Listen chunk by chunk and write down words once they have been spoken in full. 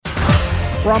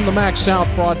From the Max South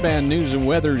Broadband News and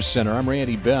Weather Center, I'm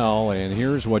Randy Bell, and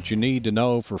here's what you need to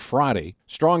know for Friday.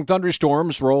 Strong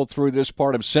thunderstorms rolled through this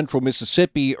part of central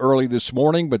Mississippi early this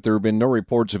morning, but there have been no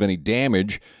reports of any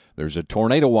damage. There's a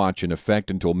tornado watch in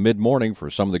effect until mid-morning for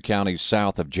some of the counties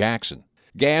south of Jackson.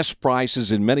 Gas prices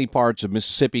in many parts of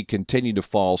Mississippi continue to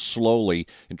fall slowly,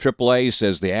 and AAA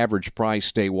says the average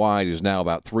price statewide is now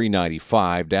about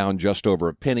 $3.95, down just over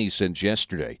a penny since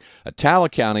yesterday. Attala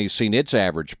County has seen its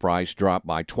average price drop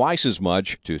by twice as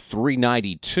much to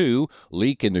 $3.92.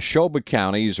 Leake and Neshoba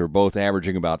counties are both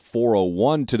averaging about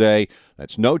 $4.01 today.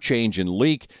 That's no change in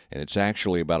Leake, and it's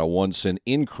actually about a 1-cent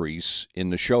increase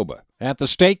in Neshoba. At the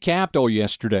state capitol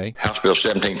yesterday, House Bill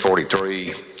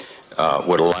 1743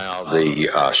 would allow the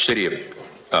city of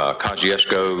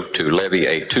Kosciuszko to levy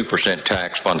a 2%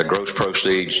 tax on the gross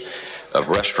proceeds of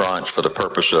restaurants for the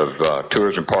purpose of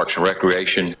tourism, parks, and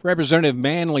recreation. Representative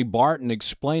Manley Barton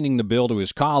explaining the bill to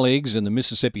his colleagues in the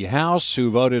Mississippi House, who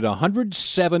voted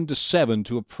 107-7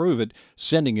 to approve it,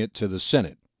 sending it to the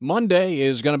Senate. Monday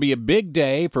is going to be a big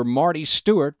day for Marty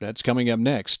Stewart. That's coming up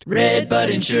next.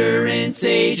 Redbud Insurance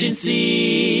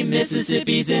Agency,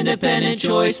 Mississippi's independent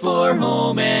choice for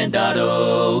home and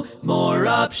auto. More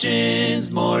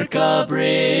options, more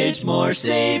coverage, more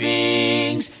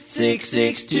savings.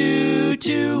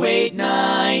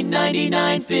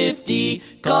 662-289-9950.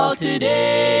 Call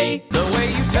today. The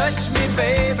way you touch me,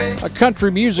 baby. A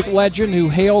country music legend who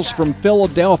hails from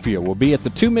Philadelphia will be at the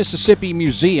two Mississippi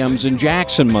museums in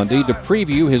Jackson Monday to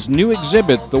preview his new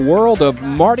exhibit, The World of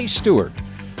Marty Stewart.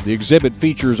 The exhibit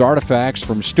features artifacts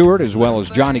from Stewart as well as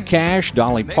Johnny Cash,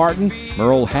 Dolly Parton,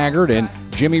 Merle Haggard, and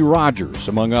Jimmie Rodgers,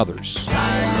 among others.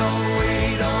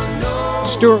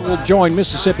 Stewart will join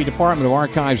Mississippi Department of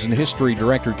Archives and History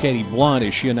Director Katie Blunt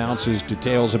as she announces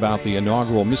details about the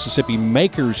inaugural Mississippi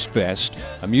Makers Fest,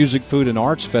 a music, food, and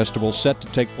arts festival set to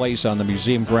take place on the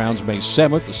museum grounds May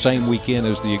 7th, the same weekend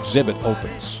as the exhibit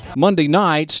opens. Monday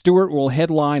night, Stewart will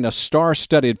headline a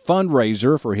star-studded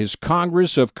fundraiser for his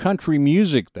Congress of Country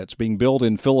Music that's being built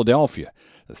in Philadelphia.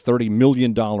 The $30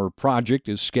 million project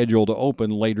is scheduled to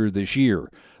open later this year.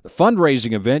 The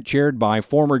fundraising event, chaired by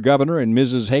former Governor and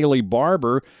Mrs. Haley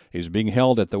Barbour, is being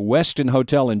held at the Westin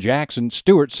Hotel in Jackson.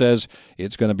 Stewart says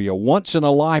it's going to be a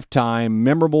once-in-a-lifetime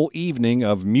memorable evening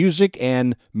of music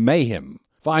and mayhem.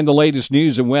 Find the latest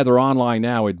news and weather online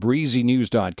now at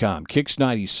breezynews.com,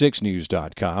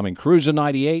 kicks96news.com, and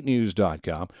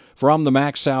cruiser98news.com. From the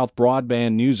Max South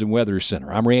Broadband News and Weather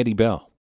Center, I'm Randy Bell.